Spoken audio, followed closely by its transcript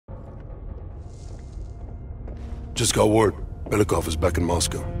Just got word. Belikov is back in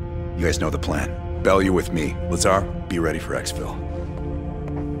Moscow. You guys know the plan. Bell, you're with me. Lazar, be ready for exfil.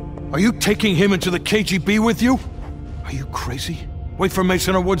 Are you taking him into the KGB with you? Are you crazy? Wait for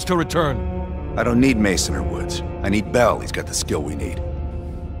Mason or Woods to return. I don't need Mason or Woods. I need Bell. He's got the skill we need.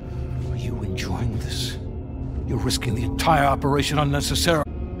 Are you enjoying this? You're risking the entire operation unnecessarily.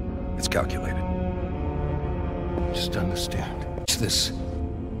 It's calculated. Just understand. It's this.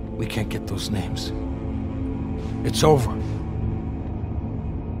 We can't get those names. It's over.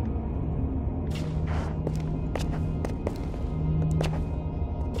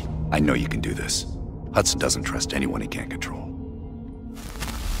 I know you can do this. Hudson doesn't trust anyone he can't control.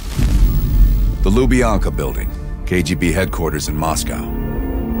 The Lubyanka building, KGB headquarters in Moscow.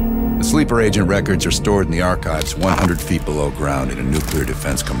 The sleeper agent records are stored in the archives 100 feet below ground in a nuclear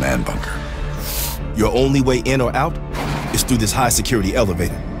defense command bunker. Your only way in or out is through this high-security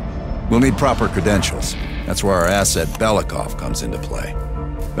elevator. We'll need proper credentials. That's where our asset Belikov comes into play.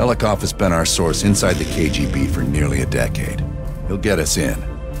 Belikov has been our source inside the KGB for nearly a decade. He'll get us in.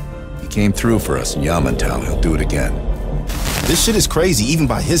 He came through for us in Yamantau. He'll do it again. This shit is crazy, even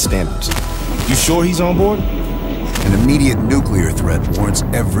by his standards. You sure he's on board? An immediate nuclear threat warrants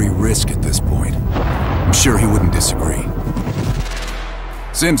every risk at this point. I'm sure he wouldn't disagree.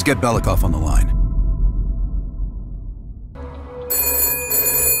 Sims, get Belikov on the line.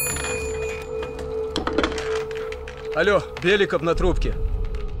 Алло, Беликов на трубке.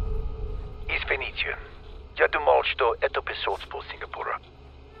 Извините, я думал, что это посольство Сингапура.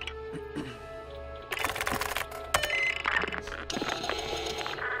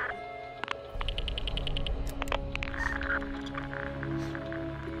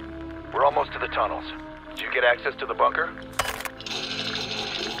 We're almost to the tunnels. Did you get access to the bunker?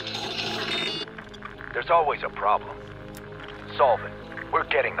 There's always a problem. Solve it. We're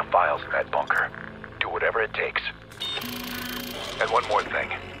getting the files in that bunker. Do whatever it takes. And one more thing.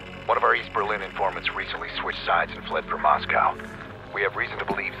 One of our East Berlin informants recently switched sides and fled for Moscow. We have reason to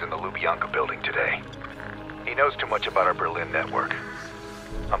believe he's in the Lubyanka building today. He knows too much about our Berlin network.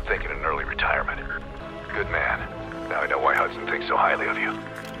 I'm thinking an early retirement. Good man. Now I know why Hudson thinks so highly of you.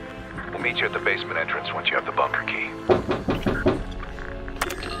 We'll meet you at the basement entrance once you have the bunker key.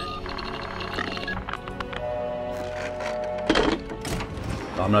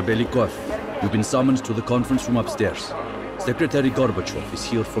 Comrade Belikov, you've been summoned to the conference room upstairs. Secretary Gorbachev is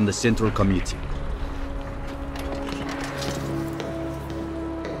here from the Central Committee.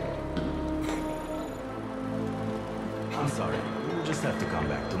 I'm sorry. We'll just have to come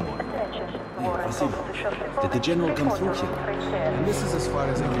back tomorrow. Hey, Vasily, did the general come through here? And this is as far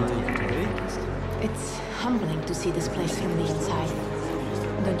as I can take you today. It's humbling to see this place from the inside.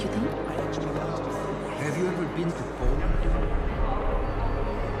 Don't you think? Have you ever been to Poland?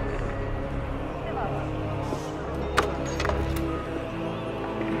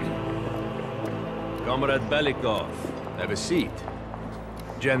 Comrade Belikov, have a seat.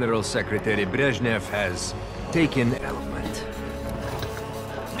 General Secretary Brezhnev has taken element.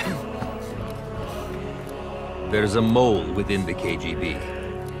 There's a mole within the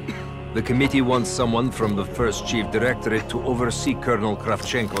KGB. The committee wants someone from the First Chief Directorate to oversee Colonel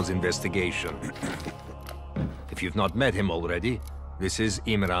Kravchenko's investigation. If you've not met him already, this is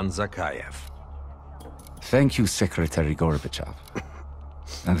Imran Zakayev. Thank you, Secretary Gorbachev.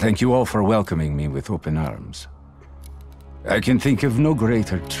 And thank you all for welcoming me with open arms. I can think of no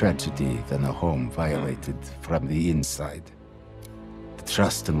greater tragedy than a home violated from the inside. The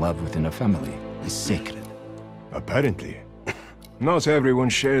trust and love within a family is sacred. Apparently. Not everyone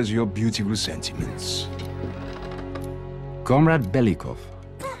shares your beautiful sentiments. Comrade Belikov,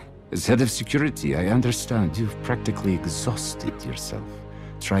 as head of security, I understand you've practically exhausted yourself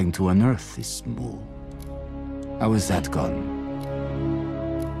trying to unearth this mole. How has that gone?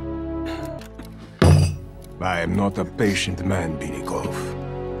 I am not a patient man, Belikov,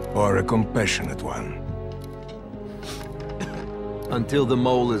 or a compassionate one. Until the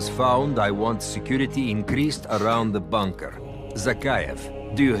mole is found, I want security increased around the bunker.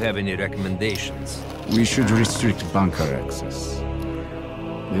 Zakayev, do you have any recommendations? We should restrict bunker access.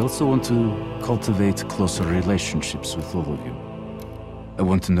 We also want to cultivate closer relationships with all of you. I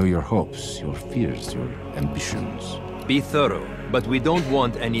want to know your hopes, your fears, your ambitions. Be thorough, but we don't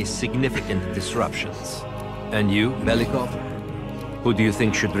want any significant disruptions. And you, Belikov? Who do you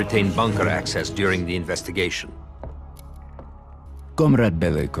think should retain bunker access during the investigation? Comrade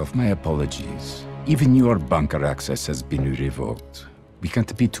Belikov, my apologies. Even your bunker access has been revoked. We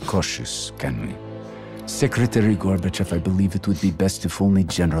can't be too cautious, can we? Secretary Gorbachev, I believe it would be best if only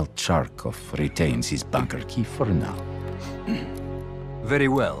General Charkov retains his bunker key for now. Very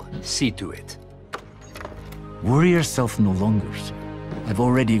well. See to it. Worry yourself no longer, sir. I've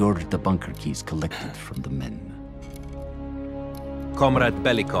already ordered the bunker keys collected from the men. Comrade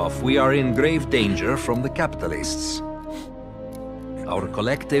Belikov, we are in grave danger from the capitalists. Our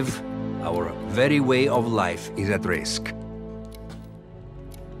collective, our very way of life is at risk.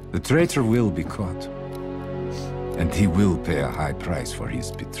 The traitor will be caught. And he will pay a high price for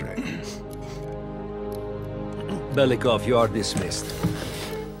his betrayal. Belikov, you are dismissed.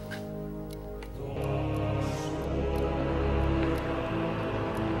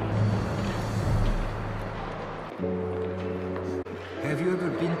 Have you ever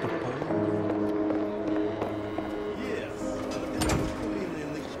been to Poland?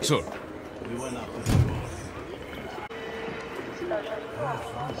 Sir.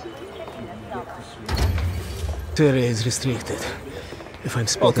 Area is restricted. If I'm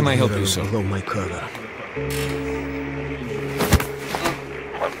spotted, can I help you, sir? Below my cover.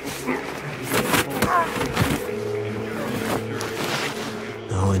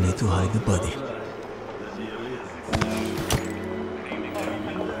 Now I need to hide the body.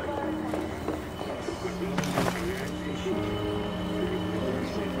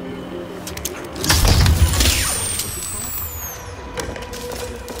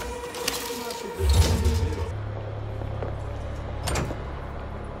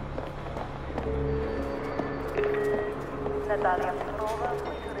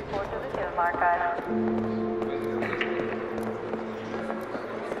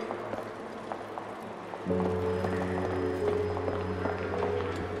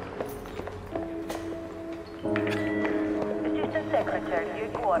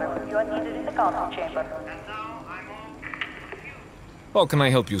 How can I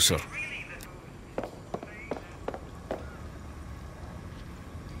help you, sir?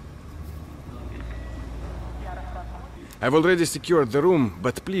 I've already secured the room,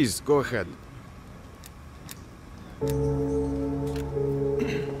 but please, go ahead.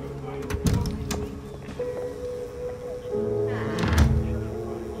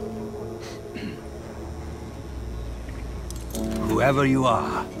 Whoever you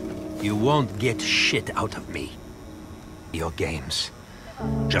are, you won't get shit out of me. Your games.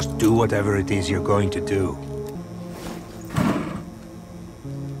 Just do whatever it is you're going to do.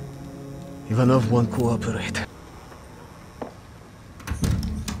 Ivanov won't cooperate.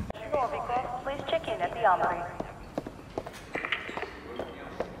 Please check in at the armory.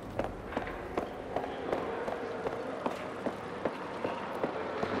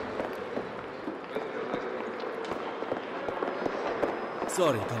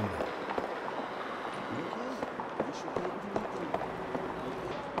 Sorry, comrade.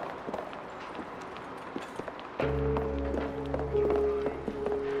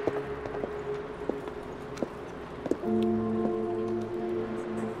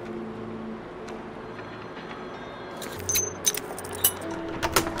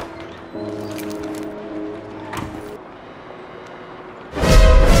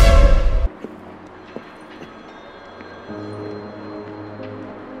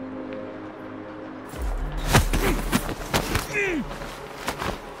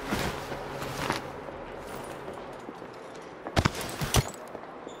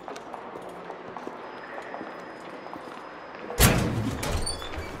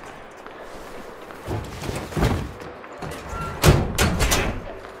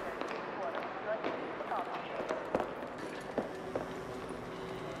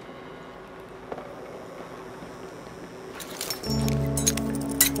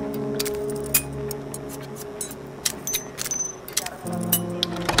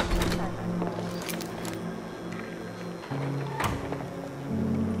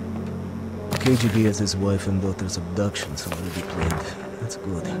 KGB has his wife and daughter's abductions already planned. That's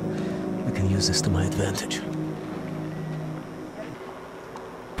good. I can use this to my advantage.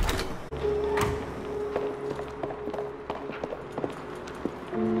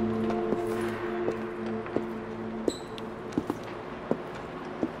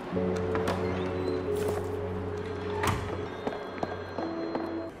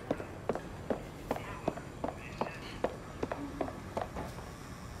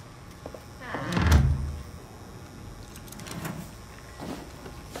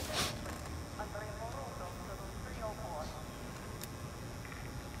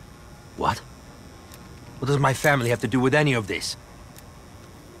 What? What does my family have to do with any of this?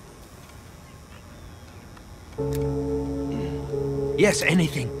 Yes,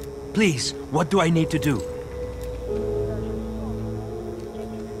 anything. Please, what do I need to do?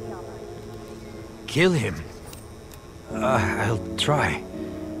 Kill him? I'll try.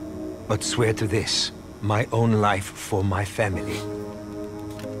 But swear to this, my own life for my family.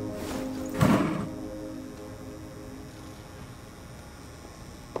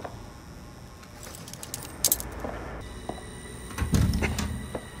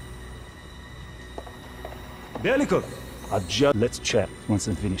 Belikov! Let's chat once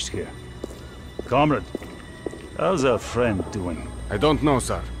I'm finished here. Comrade, how's our friend doing? I don't know,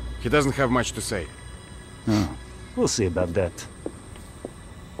 sir. He doesn't have much to say. Oh, we'll see about that.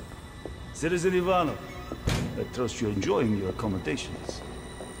 Citizen Ivanov, I trust you're enjoying your accommodations.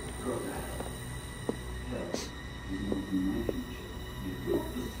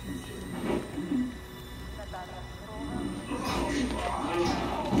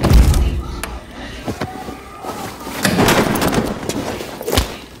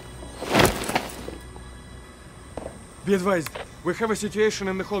 Be advised, we have a situation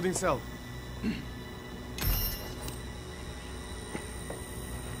in the holding cell.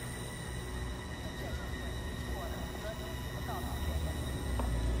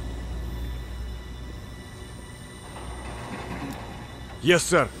 Yes,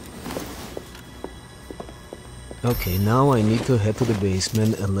 sir. Okay, now I need to head to the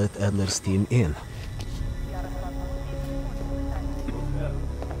basement and let Adler's team in.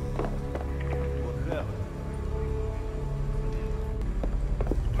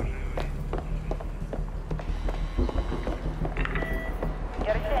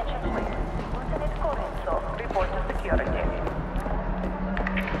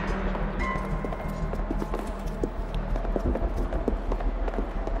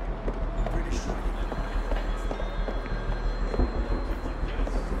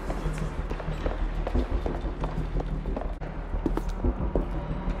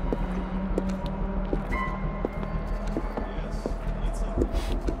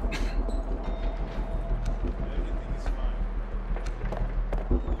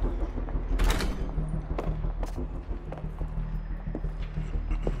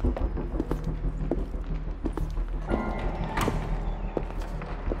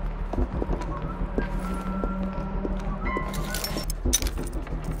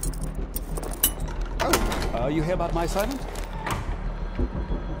 You hear about my assignment?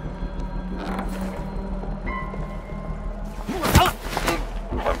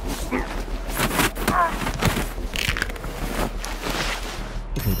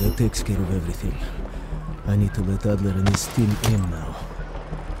 Okay, that takes care of everything. I need to let Adler and his team in now.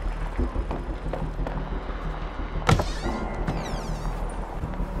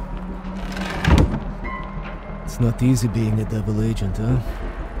 It's not easy being a double agent, huh?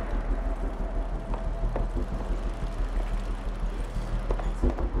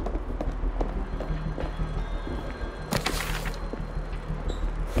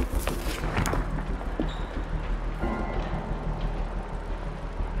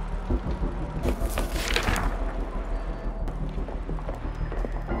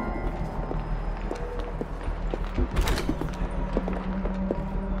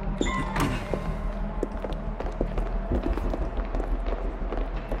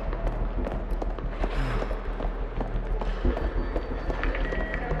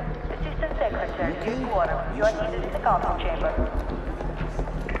 You are needed in the council chamber.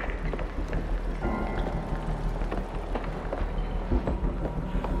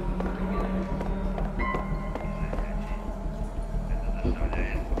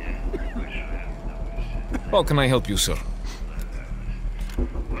 How can I help you, sir?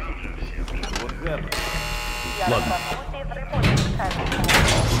 Ладно.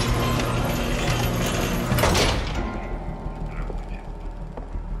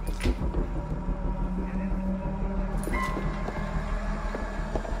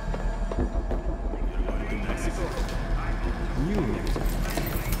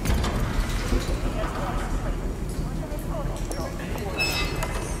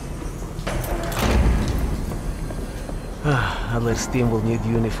 Adler's team will need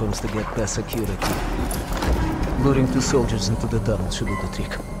uniforms to get past security. Luring 2 soldiers into the tunnel should do the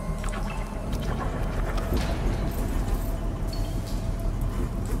trick.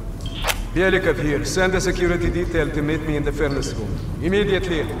 Belikov here. Send a security detail to meet me in the furnace room.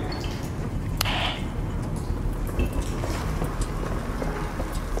 Immediately.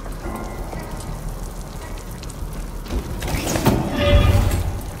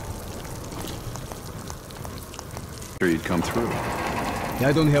 You'd come through.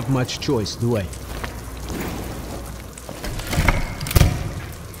 I don't have much choice, do I?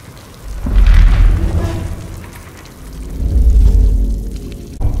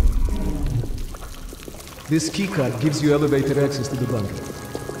 This keycard gives you elevator access to the bunker.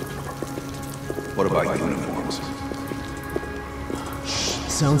 What about uniforms?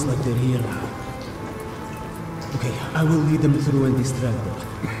 Sounds like they're here now. Okay, I will lead them through and distract them.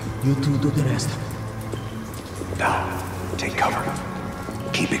 You two do the rest. Now, take cover.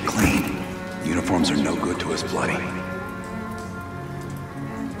 Keep it clean. Uniforms are no good to us bloody.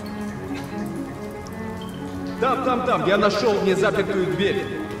 Там, я нашел незапертую дверь.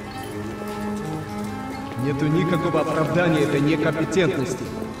 Нету никакого оправдания этой некомпетентности.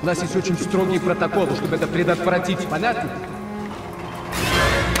 У нас есть очень строгие протоколы, чтобы это предотвратить. Понятно?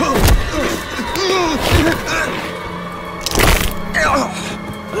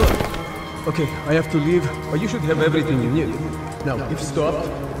 Okay, I have to leave, but you should have everything you need. Now, if stopped,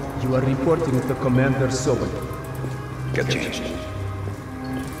 you are reporting to Commander Sobel. Got changed.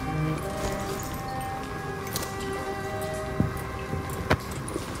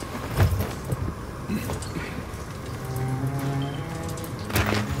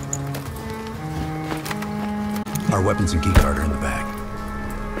 Our weapons and keycard are in the bag.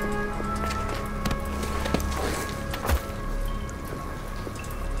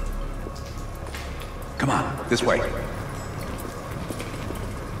 Come on, this way.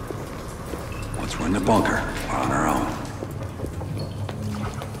 Once we're in the bunker, we're on our own.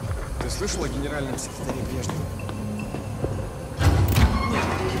 Ты слышал о генеральном секретаре Брежневе? Нет.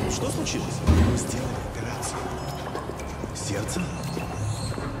 Что случилось? Мы сделали операцию. Сердце?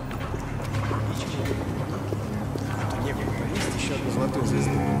 Это некуда. Есть еще одна золотая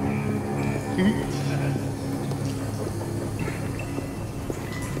звезда.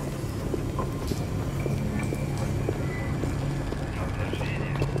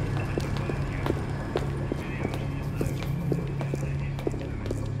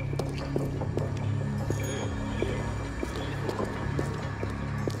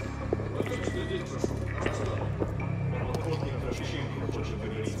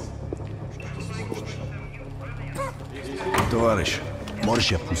 Товарищ,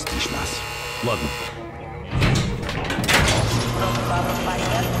 можешь отпустить нас? Ладно.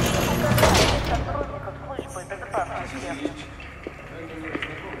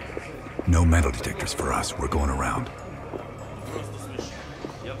 No metal detectors for us. We're going around.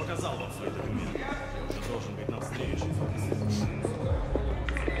 Я показал вам свои документы. Уже должен быть на встрече.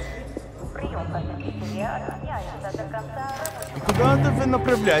 И куда вы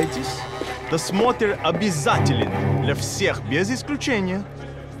направляетесь? Досмотр обязателен для всех, без исключения.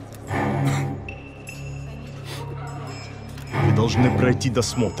 Вы должны пройти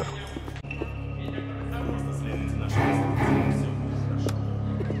досмотр.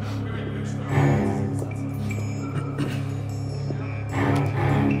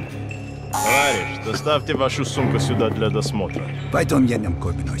 Товарищ, доставьте вашу сумку сюда для досмотра. Дайте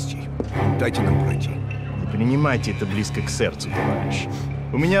нам пройти. Не принимайте это близко к сердцу, товарищ.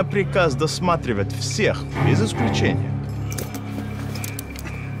 У меня приказ досматривать всех, без исключения.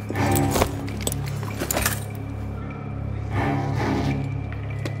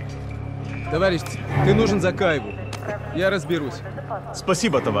 Товарищ, ты нужен Закаеву. Я разберусь.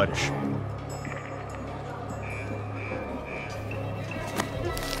 Спасибо, товарищ.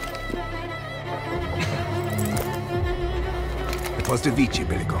 Поздравите,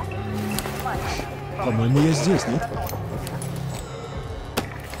 Беляков. По-моему, я здесь, нет?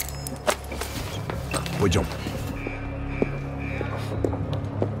 Пойдем.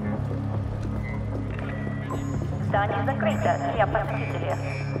 Здание закрыто для посетителей.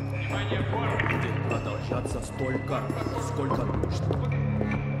 Будет продолжаться столько, сколько нужно.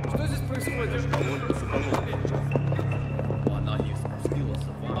 Что здесь происходит? Она не спустилась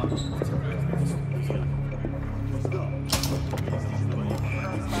в ад.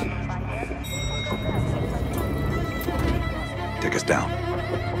 Take us down.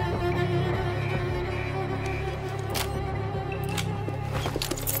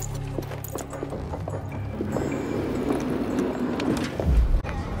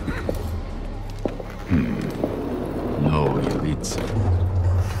 Новые лица.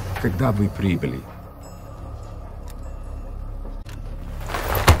 Когда вы прибыли?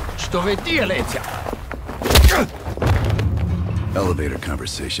 Что вы делаете? Elevator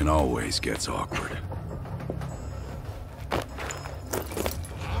conversation always gets awkward.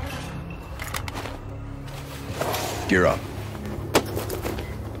 Gear up.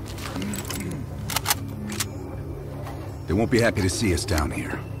 They won't be happy to see us down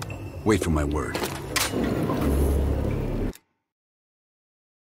here. Wait for my word.